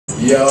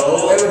Yo,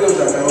 what's good,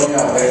 y'all? Man, welcome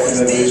y'all back to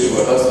another issue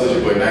with Hustle. It's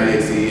your boy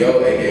 98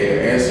 CEO, aka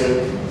The Answer,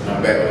 and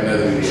I'm back with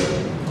another video.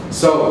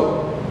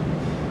 So,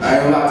 I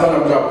ain't gonna lie, I told you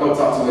I'm gonna drop a couple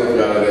talks to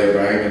y'all today, but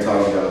I ain't been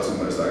talking to y'all too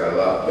much, so I got a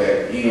lot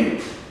back in.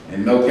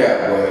 And no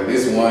cap, boy,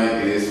 this one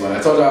is fun.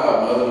 I told y'all my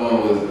other one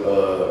was,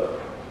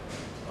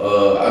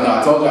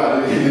 I told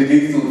y'all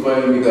these two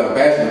funny because I'm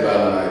passionate about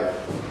them. Like,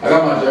 I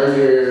got my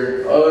jersey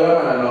here. Oh,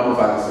 y'all might not know I'm a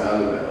Falcons fan. I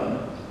live in Atlanta.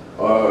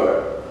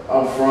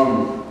 I'm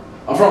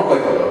from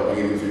Clayco though. I'll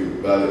give you a few,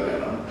 but I live in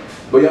Atlanta.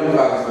 But yeah, I'm a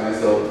Falcons fan,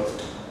 so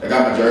I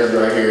got my jersey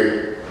right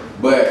here.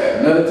 But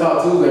another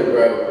Talk Tuesday,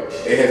 bro,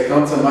 it has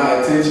come to my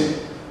attention.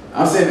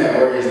 I'm sitting at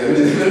work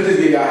yesterday. Let me just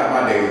get y'all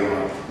how my day is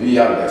going. Give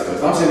y'all the best stuff.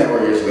 So I'm sitting at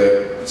work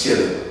yesterday,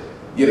 chilling.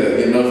 Get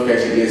a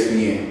notification,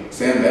 ESPN.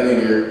 Sam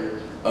Ellinger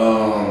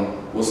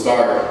will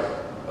start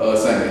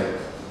Sunday.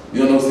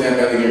 You don't know who Sam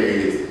Ellinger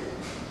is.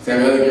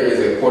 Sam Ellinger is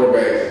a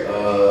quarterback,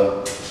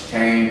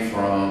 came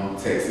from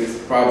Texas,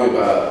 probably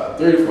about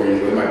 3 to 4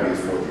 years ago. It might be his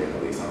 4th year in the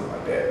league, something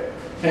like that.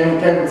 Came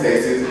from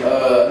Texas. He's been a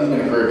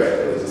quarterback,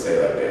 let's just say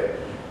it like that.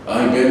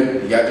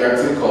 He got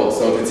drafted to the Colts.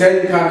 So to tell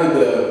you kind of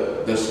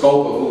the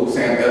scope of who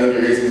Sam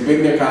Ellinger is, he's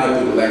been there kind of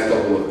through the last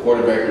couple of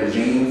quarterback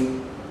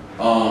regimes.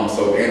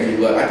 So Andrew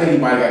Luck, I think he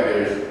might have got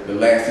there the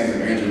last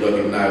season. Andrew Luck,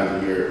 if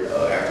not the year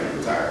after he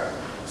retired.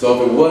 So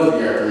if it was the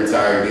year after he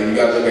retired, then you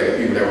got to look at the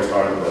people that were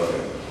starting above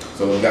him.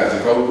 So we got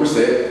Jacoby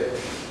Brissett,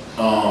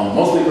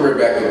 mostly career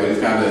backup, but he's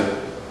kind of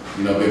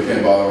been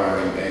pinball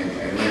around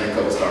and landed a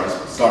couple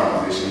starting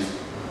positions.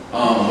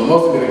 But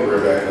mostly been a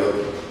career backup.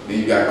 Then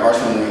you got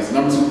Carson Wentz,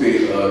 number 2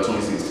 pick,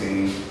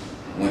 2016,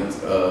 went to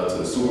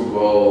the Super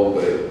Bowl,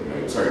 but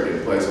he was hurt in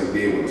place. So he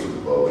did win the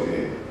Super Bowl, but he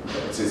didn't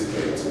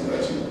participate too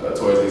much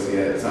towards this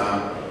year at the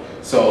time.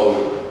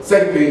 So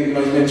second pick,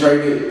 he's been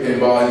traded, he's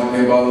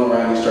pinballing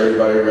around. He's traded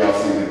about every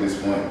offseason at this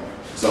point.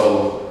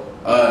 So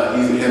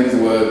he's him as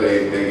well.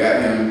 They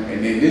got him,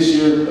 and then this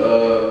year,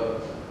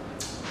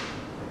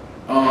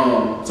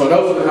 so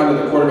those are kind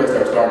of the quarterbacks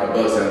that were starting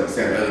above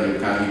Sam Ellinger to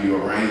kind of give you a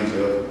range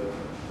of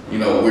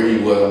where he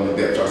was on the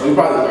depth chart. So he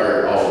probably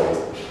third always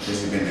since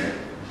he's been there.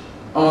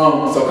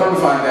 So come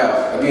to find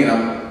out, again,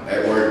 I'm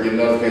at work getting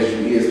notifications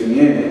from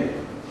ESPN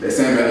that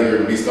Sam Ellinger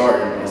will be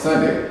starting on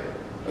Sunday.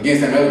 Again,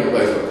 Sam Ellinger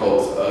plays for the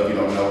Colts. If you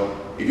don't know,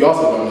 if you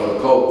also don't know the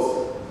Colts,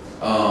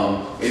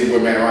 is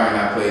where Matt Ryan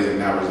now plays and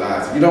now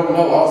resides. If you don't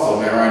know, also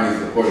Matt Ryan is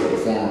the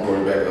former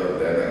quarterback of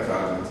the Atlanta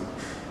Falcons.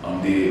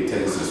 Did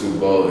take us to the Super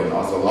Bowl and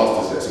also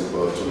lost us that Super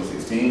Bowl in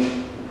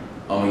 2016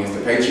 against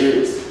the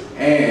Patriots.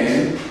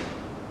 And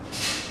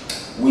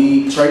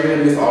we traded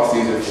him this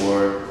offseason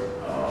for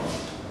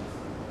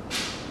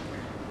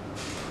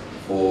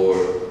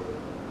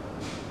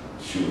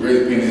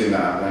really pennies and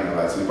dimes. I ain't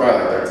gonna lie to you,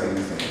 probably like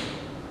 13 cents.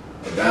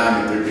 A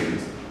dime and 3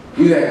 pennies.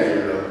 We was that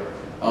year though.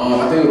 I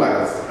think it was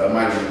like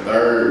might have been the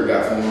 3rd we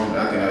got for him. I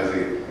think that was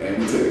it. And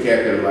we took the cap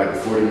hit of like the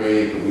 40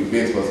 million because we've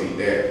been supposed to eat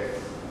that.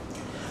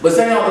 But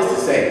saying all this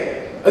to say,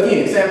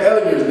 again, Sam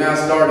Ellinger is now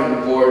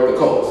starting for the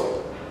Colts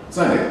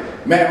Sunday.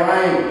 Matt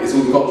Ryan is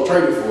who the Colts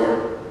traded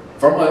for.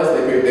 From us,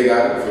 they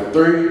got it for a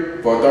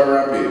 3rd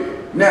round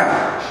pick.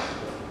 Now,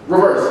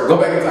 reverse, go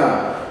back in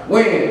time.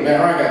 When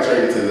Matt Ryan got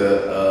traded to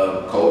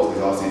the Colts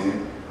this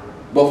offseason,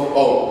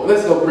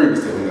 let's go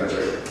previous to when he got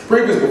traded.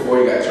 Previous before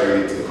he got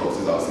traded to the Colts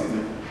this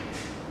offseason,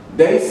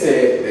 they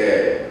said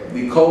that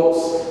the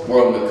Colts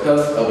were on the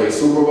cusp of a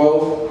Super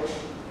Bowl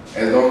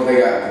as long as they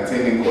got a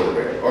contending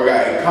quarterback or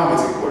got a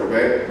competent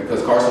quarterback,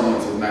 because Carson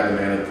Wentz was not the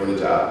man for the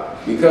job.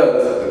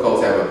 Because the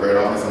Colts have a great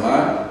offensive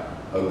line,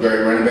 a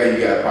great running back.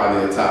 You got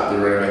probably the top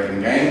 3 running back in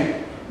the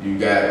game. You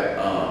got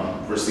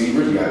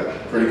receivers. You got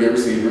pretty good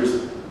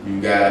receivers.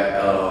 You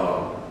got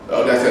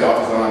that's the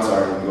offensive line.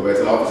 Sorry, we go back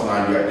to the offensive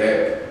line. You got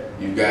that.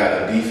 You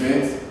got a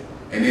defense.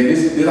 And then this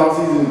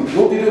offseason,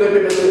 what they do? They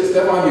picked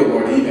up Stephon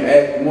Gilmore to even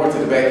add more to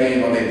the back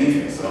end on that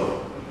defense.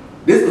 So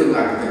this looks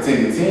like a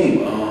contending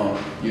team.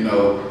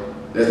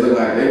 That's looking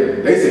like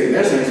they say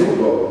they're saying Super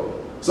Bowl.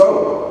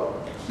 So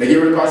they get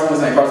rid of Carson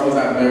Wentz, saying Carson Wentz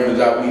not better for the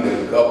job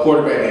either. A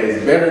quarterback that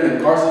is better than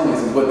Carson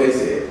Wentz is what they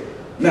said.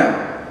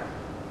 Now,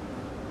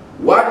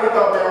 why they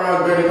thought Matt Ryan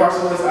was better than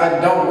Carson Wentz, I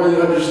don't really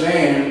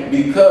understand,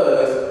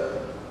 because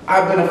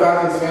I've been a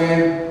Falcons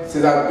fan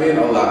since I've been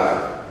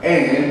alive,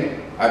 and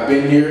I've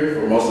been here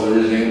for most of the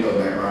regime of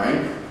Matt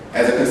Ryan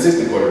as a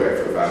consistent quarterback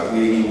for the Falcons.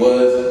 He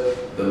was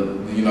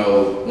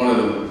one of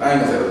the, I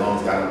ain't gonna say the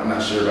longest guy, I'm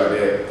not sure about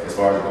that as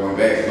far as going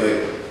back,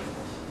 but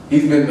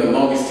he's been the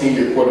longest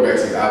tenured quarterback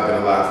since I've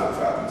been alive for the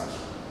Falcons.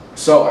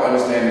 So I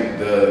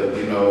understand the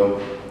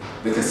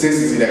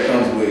consistency that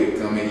comes with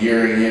coming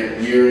year in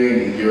and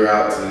year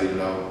out to,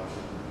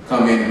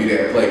 come in and be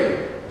that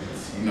player.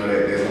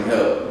 That's gonna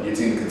help your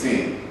team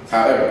continue.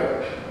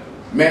 However,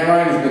 Matt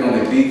Ryan has been on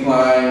a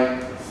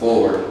decline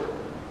for,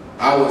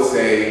 I would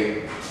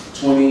say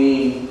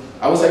 2018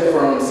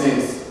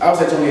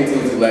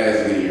 was the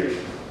last good year.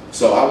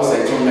 So I would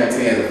say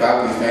 2019 as a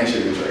Falcons fan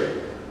should be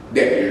traded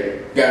that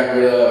year. Got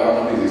rid of, I don't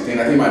know if he was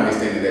extended. I think he might be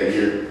extended that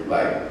year.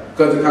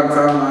 Because the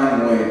timeline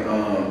went,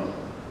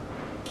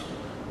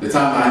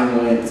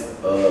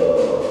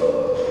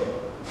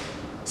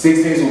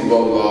 16 Super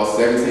Bowl we lost,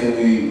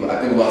 17 I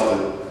think we lost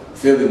to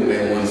Philly when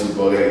they won the Super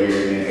Bowl that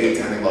year, and then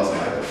 18 I think we lost to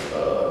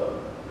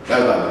that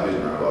was like the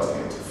division round, lost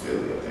game to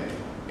Philly, I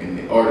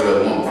think. Or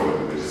the one before the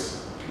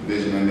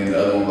division, and then the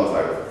other one lost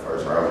like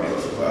first round when they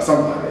lost to class,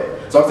 something like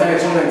that. So I'm saying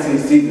that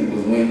 2019 season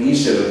was when he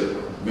should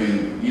have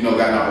been,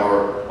 gotten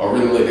out or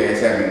really looked at as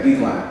having a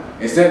decline.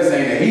 Instead of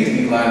saying that he's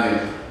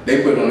declining,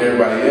 they put it on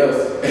everybody else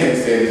and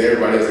said that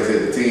everybody else, they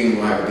said the team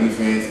will have a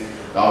defense,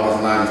 the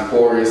offensive line is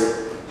porous,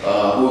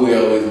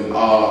 Julio is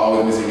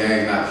always missing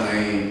games, not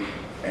playing,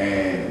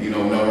 and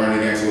no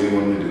running game, so what he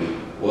wanted to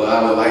do. Well,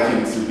 I would like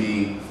him to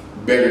be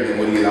better than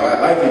what he is. I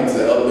would like him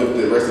to uplift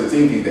the rest of the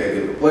team. He's that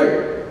good of a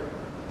player.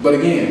 But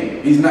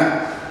again, he's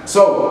not.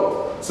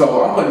 So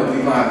I'm putting the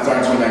decline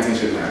starting 2019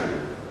 shouldn't happen.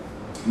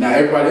 Now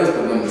everybody else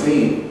put on the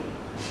team.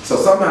 So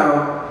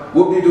somehow,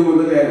 what we do, we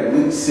look at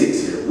week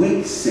 6 here.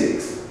 Week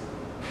 6.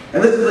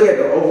 And let's just look at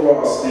the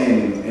overall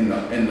standings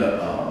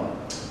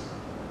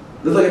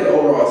let's look at the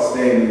overall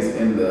standings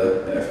in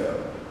the NFL.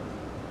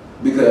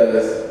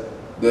 Because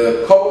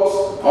the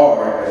Colts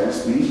are,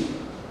 as we speak,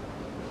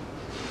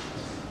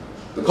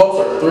 the Colts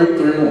are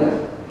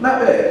 3-1.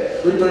 Not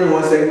bad.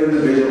 3-1, second in the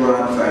division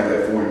behind the Titans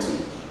at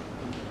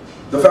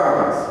 4-2. The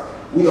Falcons,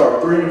 we are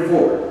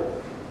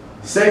 3-4.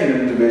 Second in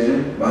the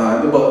division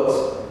behind the Bucks.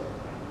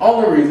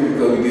 Only reason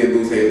because we did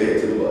lose head-to-head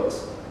to the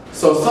Bucks.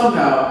 So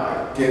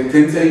somehow, I can't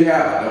tell you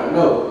how, I don't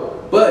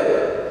know.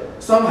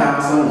 But somehow,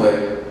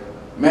 someway,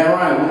 Matt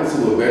Ryan went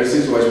to a better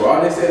situation where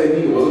all they said they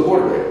needed was a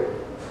quarterback.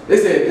 They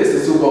said this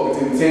is a Super Bowl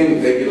contending team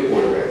if they get a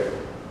quarterback.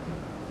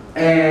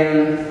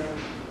 And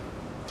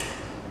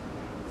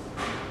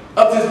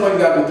up to this point, you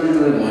got them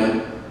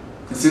 3-1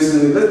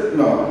 consistently. Let's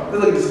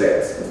look at the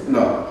stats.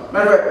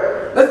 Matter of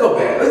fact, let's go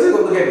back. Let's just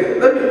go look at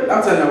it.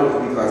 I'm telling you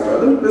what the decline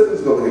started. Let's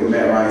just go look at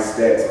Matt Ryan's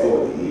stats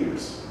over the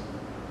years.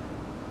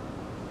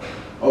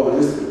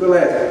 Over just the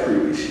last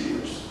previous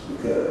years.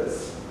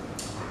 Because,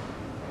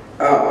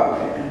 oh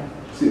man.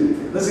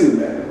 Let's see what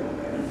Matt is doing,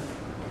 man.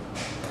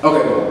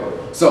 Okay,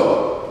 cool.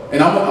 So,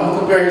 and I'm gonna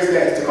compare his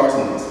stats to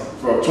Carson Wentz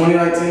from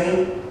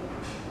 2019,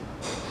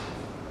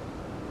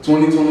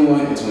 2021,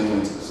 and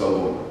 2022.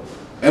 So,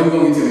 and we're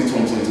gonna get to these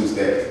 2022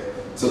 stats.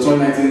 So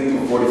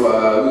 2019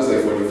 45, we'll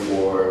say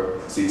 44,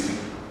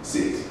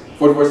 66.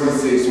 44,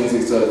 66,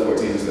 26 touchdowns,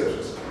 14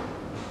 receptions.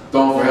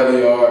 Thrown for hella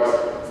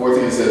yards,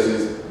 14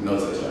 receptions, no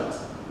touchdowns.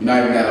 You're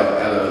not even at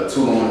a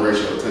 2-to-1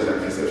 ratio of touchdown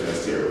to interception.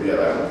 That's terrible. You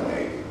got like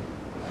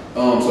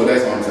 1.8. So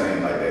that's what I'm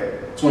saying like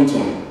that.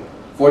 2020,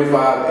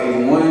 45,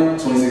 81,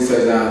 26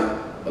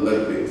 touchdowns,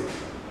 11 picks.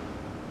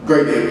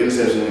 Great game.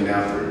 Interception went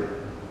down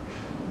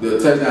 3. The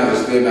touchdowns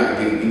are still not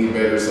getting any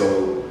better,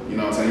 so you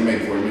know what I'm saying, you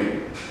make 40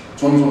 minutes.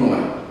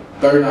 2021,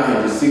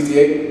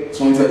 3,968,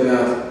 20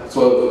 touchdowns,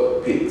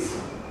 12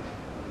 picks.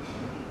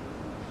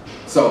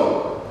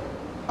 So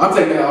I'm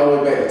taking that all the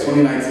way back to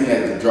 2019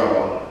 as the drop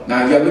off.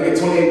 Now you gotta look at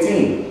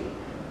 2018.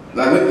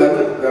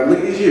 Look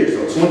at these years.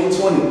 So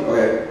 2020,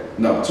 okay.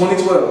 No,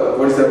 2012,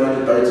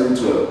 4,700, 32,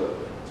 12.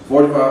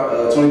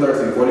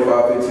 2013,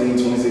 45, 15,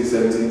 26,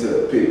 17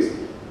 to picks.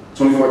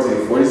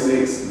 2014,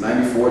 46,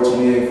 94,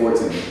 28,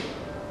 14.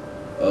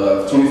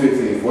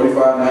 2015,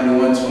 45,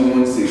 91,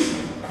 21, 16.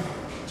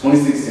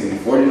 2016,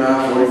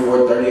 49,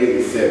 44, 38,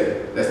 and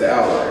 7. That's the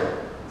outlier.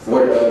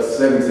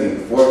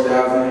 17,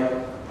 4,000,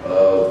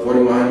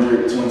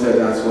 4,100, 20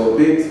 touchdowns, 12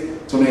 picks.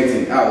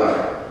 2018,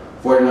 outlier.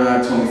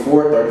 49,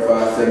 24,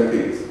 35, 7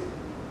 picks.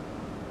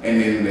 And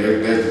then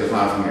there's the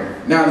decline from there.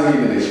 Now let's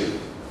get into this year.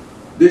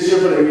 This year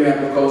for the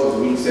Indianapolis Colts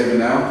is week 7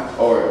 now,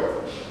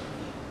 or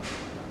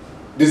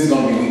this is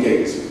going to be week 8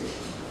 this week.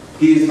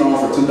 He is thrown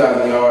for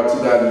 2,000 yards,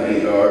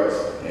 2,008 yards,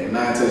 and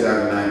 9 touchdowns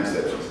and 9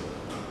 receptions.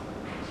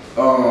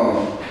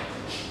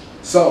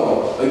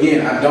 So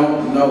again, I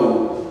don't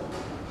know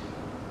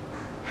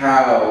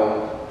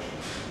how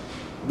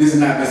this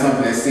has not been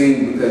something that's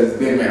seen because it's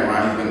been Matt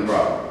Ryan, he's been the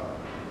problem.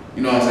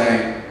 You know what I'm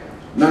saying?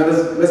 Now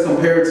let's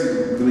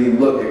comparatively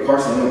look at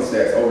Carson Wentz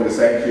stats over the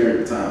same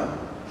period of time.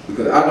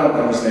 Because I don't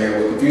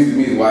understand, what confuses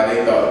me is why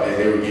they thought that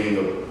they were getting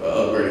an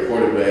upgraded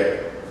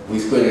quarterback.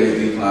 He's clearly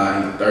his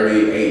decline.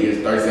 He's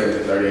 37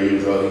 to 38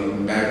 years old. He's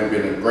never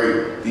been a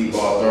great deep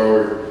ball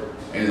thrower,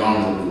 and his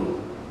arms are brutal.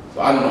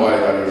 So I don't know why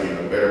they thought they were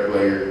getting a better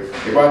player.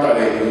 They probably thought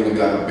that it was going to be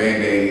like a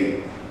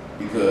Band-Aid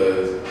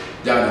because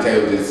Jonathan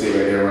Taylor would just sit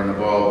right there and run the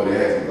ball, but it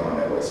hasn't gone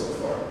that way so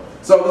far.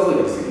 So let's look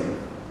at this again.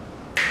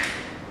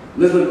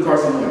 Let's look at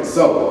Carson Wentz.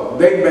 So,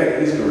 dating back to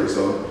his career,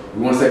 so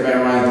we want to say Matt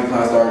Ryan's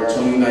decline started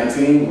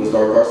 2019. We'll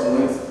start with Carson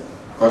Wentz.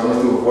 Carson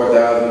Wentz threw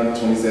 4,000,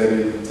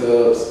 27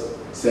 tubs,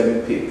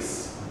 7 picks.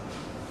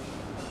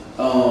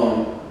 I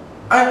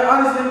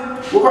honestly,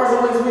 with Carson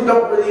Wentz, we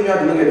don't really even have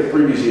to look at the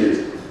previous years.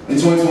 In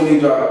 2020, he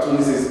dropped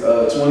 16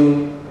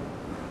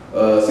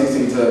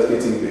 tubs,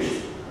 15 picks.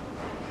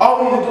 All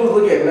we need to do is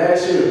look at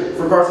last year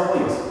for Carson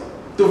Wentz.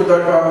 Threw for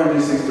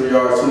 3,563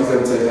 yards,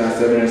 27 touchdowns,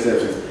 7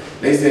 interceptions.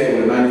 They said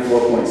with a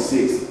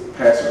 94.6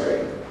 passer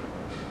rating.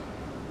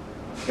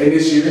 And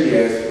this year he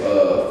has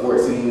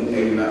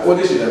 1489. Well,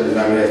 this year he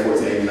has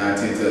 1489,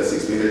 10 to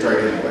 6 picks. They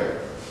traded him away.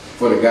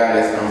 for the guy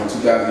that's thrown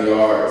 2,000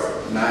 yards,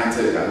 9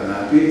 touchdowns,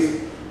 9 picks.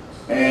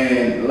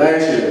 And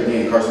last year,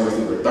 again, Carson Wentz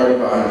threw for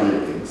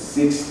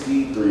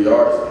 3,563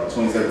 yards, and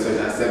 27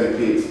 touchdowns, 7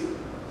 picks,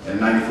 and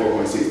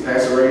 94.6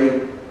 passer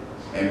rating.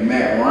 And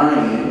Matt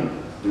Ryan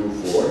threw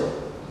for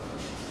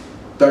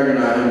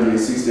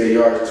 3,968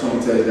 yards,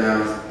 20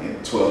 touchdowns,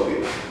 and 12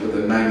 picks with a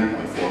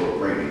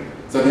 90.4 rating.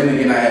 So then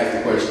again, I asked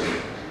the question,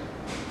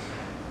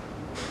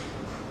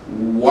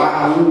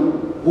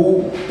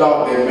 who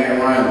thought that Matt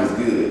Ryan was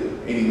good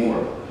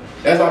anymore?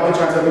 That's why I've been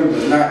trying to tell people,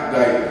 it's not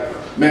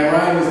like, Matt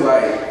Ryan is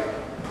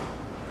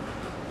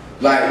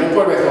like your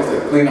quarterback's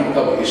supposed to clean up a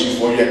couple of issues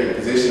for you at the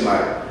position.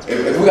 Like,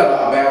 if we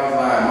got a bad offensive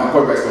line, my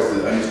quarterback's supposed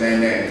to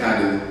understand that and kind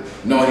of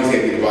know he's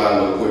going to get the ball a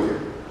little quicker.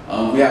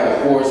 We have a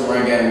porous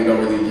run game, we don't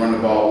really run the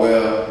ball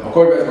well. My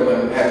quarterback's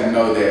going to have to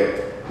know that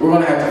we're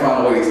going to have to find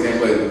a way to extend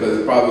plays because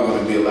it's probably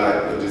going to be a lot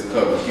of just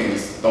cover. You can't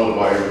just throw the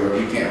ball everywhere.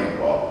 You can't run the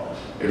ball.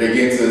 If they're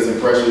getting to some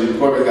pressure, the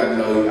quarterback's got to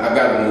know, I've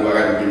got to move, I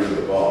got to get rid of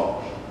the ball.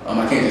 I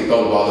can't just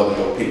throw the ball up and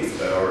go picks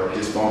or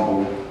just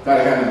fumble. Got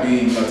to kind of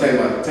be, take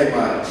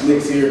my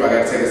licks here. If I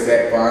got to take a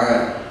sack,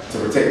 fine, to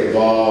protect the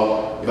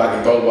ball. If I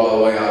can throw the ball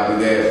away, I'll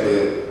do that.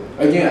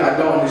 But again, I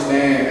don't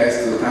understand as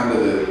to kind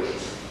of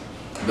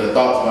the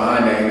thoughts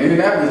behind that. In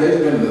Indianapolis, they've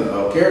been in a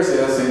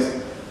carousel since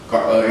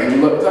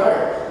Andrew Luck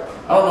retired.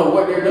 I don't know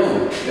what they're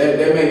doing.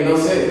 That made no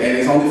sense. And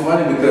it's only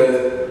funny because,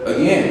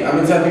 again, I've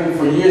been telling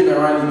people for years that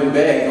Ryan's been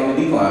bad, he's on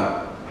the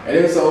decline. And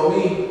they told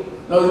me,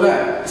 no, it's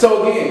not.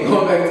 So again,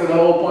 going back to the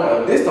whole point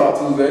of this Talk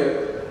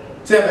Tuesday,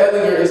 Sam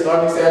Ehlinger is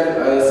starting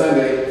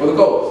Sunday for the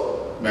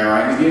Colts. Matt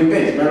Ryan is getting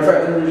benched. Matter of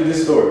fact, let me read you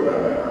this story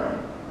about Matt Ryan.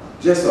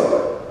 Just saw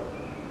it.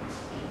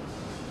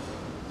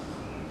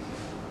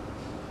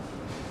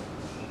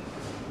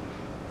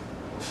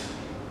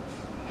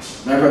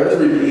 Matter of fact,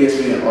 let's read the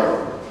ESPN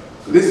article.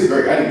 This is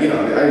great. I didn't get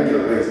on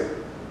this.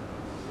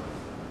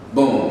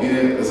 Boom. And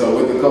then, so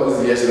with the Colts,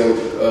 this is yesterday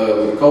with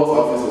the Colts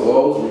offensive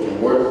woes, which in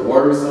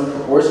worrisome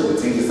proportion, the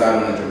team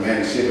decided on a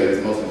dramatic shift at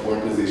its most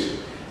important position.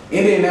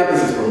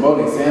 Indianapolis is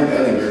promoting Sam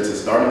Ehlinger to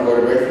starting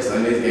quarterback for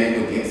Sunday's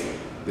game against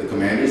the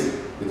Commanders.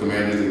 The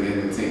Commanders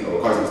again, the team. Oh,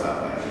 Carson's not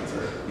playing.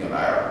 You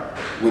know,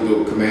 with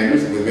the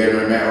Commanders, with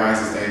veteran Matt Ryan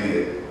sustaining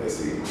it. Let's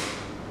see.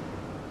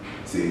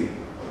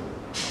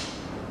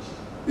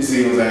 You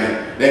see what I'm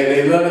saying?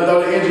 They love to throw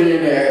the injury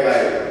in there,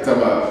 like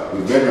talking about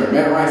with veteran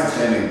Matt Ryan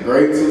sustaining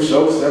grade 2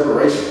 shoulder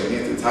separation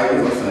against the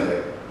Titans on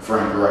Sunday.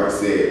 Frank Wright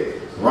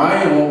said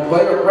Ryan won't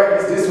play or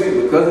practice this week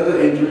because of the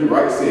injury.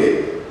 Wright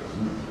said,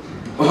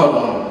 hold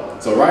on.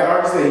 So Wright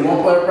already said he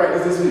won't play or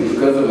practice this week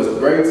because of his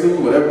grade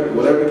 2,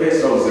 whatever the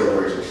case, shoulder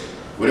separation,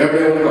 whatever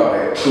they want to call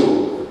that.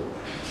 Cool.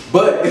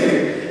 But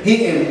he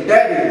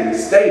emphatically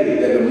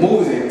stated that the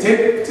move is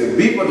intended to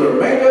be for the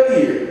remainder of the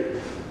year.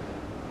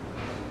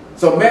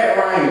 So Matt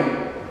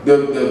Ryan,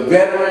 the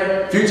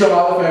veteran, future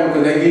Hall of Famer,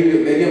 because they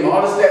give him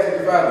all the stats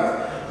with the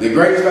Falcons. The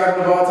greatest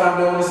Falcon of all time,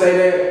 they want to say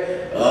that.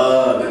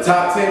 The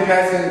top 10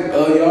 passing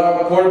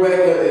yard quarterback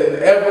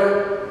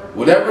ever.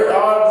 Whatever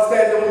all the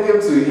stats they want to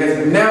give him to, he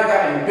has now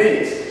gotten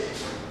benched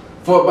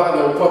for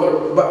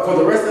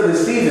the rest of the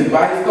season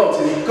by his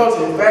coach. And his coach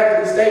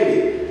emphatically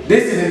stated,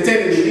 this is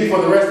intended to be for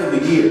the rest of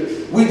the year.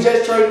 We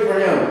just traded for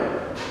him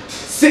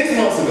 6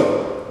 months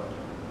ago.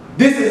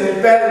 This is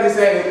emphatically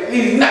saying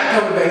he's not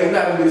coming back, he's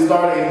not going to be the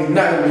starter, and he's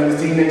not going to be on this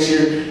team next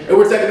year, and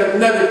we're taking up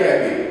another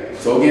cap hit.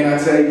 So again, I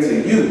say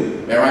to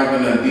you, Matt Ryan's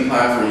been on a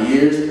decline for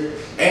years,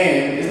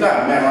 and it's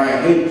not a Matt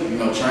Ryan hate,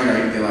 train or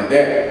anything like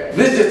that.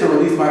 This is just to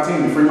release my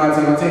team, to free my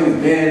team. My team has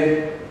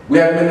been, we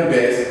haven't been the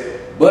best,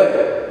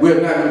 but we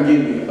have not been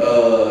getting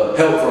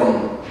help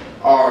from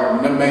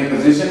our main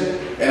position,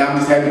 and I'm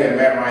just happy that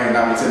Matt Ryan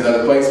now went to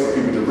another place for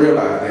people to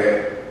realize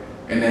that.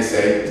 And then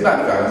say, it's not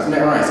the Falcons, it's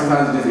Matt Ryan.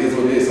 Sometimes it just is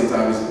what it is.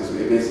 Sometimes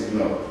if it's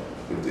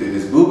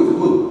blue, it's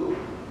blue.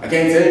 I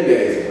can't tell you that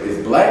it's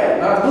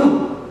black, not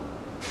blue,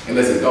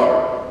 unless it's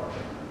dark.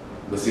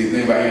 But see, the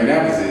thing about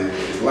Indianapolis is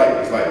it's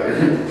light,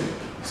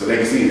 so they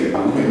can see that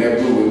blue, and that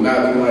blue is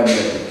not looking like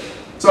that.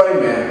 So hey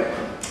man,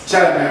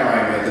 shout out to Matt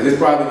Ryan, man, because this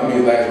probably gonna be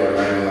his last word.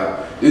 Like,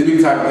 this be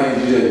the type of thing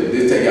you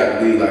just take out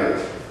the league. Like,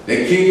 they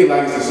kick it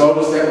like it's a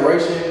shoulder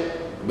separation,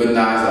 but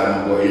nah, it's like,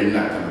 my boy, you're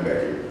not coming back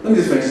here. Let me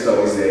just finish this up.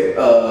 He said,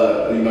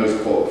 this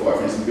quote before I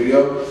finish the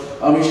video.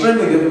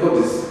 Extremely difficult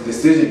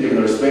decision given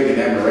the respect and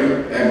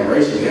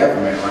admiration we have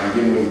for Matt Ryan,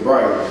 given what he's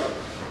brought.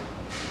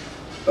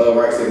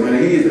 Wright said, man,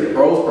 he is a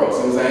pro's pro. See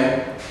what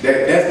I'm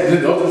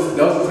saying? Those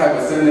are the type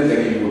of synonyms that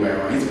give you with Matt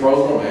Ryan. He's a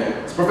pro's pro, man.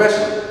 It's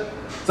professional.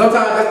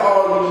 Sometimes that's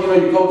all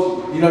your coach,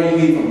 you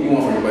need from you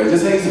want from your players.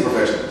 Just say he's a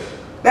professional.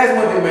 That's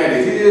one thing,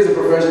 man. He is a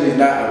professional. He's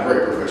not a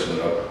great professional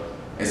though.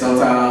 And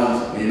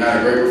sometimes when you're not a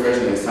great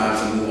professional, it's time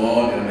to move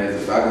on. And as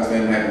a Falcons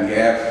fan, we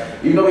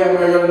have, even though we have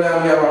Mariota now,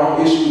 we have our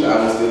own issues,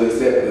 I will still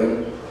accept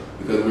them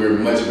because we're a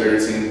much better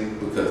team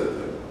because of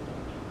them.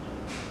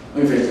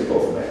 Let me finish the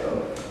quote from Matt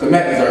though. Because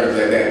Matt deserves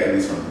that at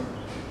least from him.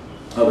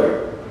 Okay.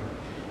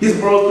 He's a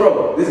pro's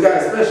pro. This guy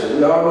is special.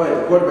 We all know at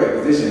the quarterback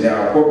position that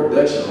our core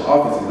production on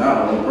offense is not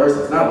on one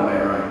person, it's not on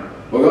Matt Ryan.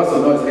 But we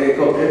also know as head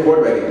coach and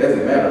quarterback, it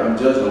doesn't matter. I'm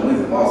judged on wins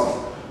and losses.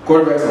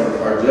 quarterbacks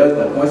are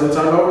judged on points and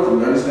turnovers.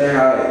 We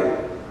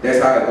understand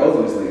that's how it goes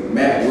in this league.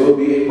 Matt will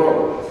be a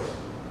pro,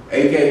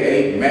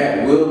 aka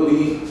Matt will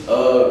be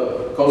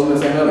coaching the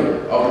same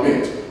earlier off the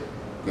bench.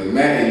 Because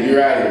Matt,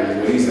 you're out here is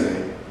what he's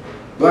saying.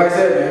 But like I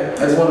said, man,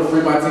 I just want to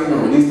free my team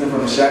and release them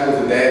from the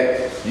shackles of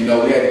that. You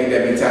know, we had to get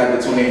that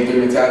mentality, the 28-3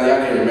 mentality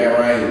out here. And Matt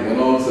Ryan went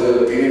on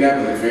to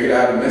Indianapolis and figured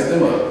out how to mess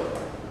them up.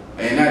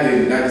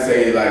 And not to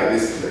say like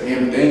this is a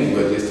him thing,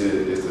 but just to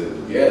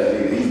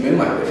yeah, he's been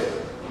like that.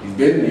 He's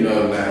been,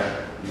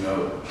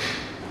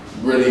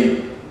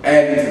 really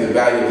adding to the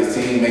value of his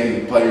team,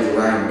 making players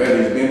around him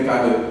better. He's been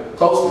kind of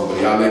close to,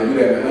 but y'all let him do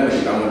that in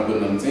Atlanta. Y'all want to put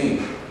him on the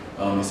team.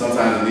 And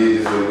sometimes it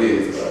is just what it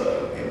is.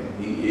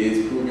 And he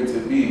is proven to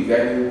be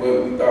exactly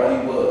what we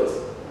thought he was.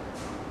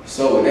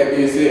 So with that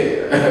being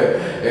said,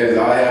 that is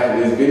all I have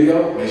for this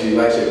video. Make sure you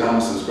like, share,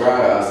 comment,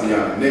 subscribe. I'll see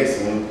y'all in the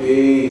next one.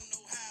 Peace.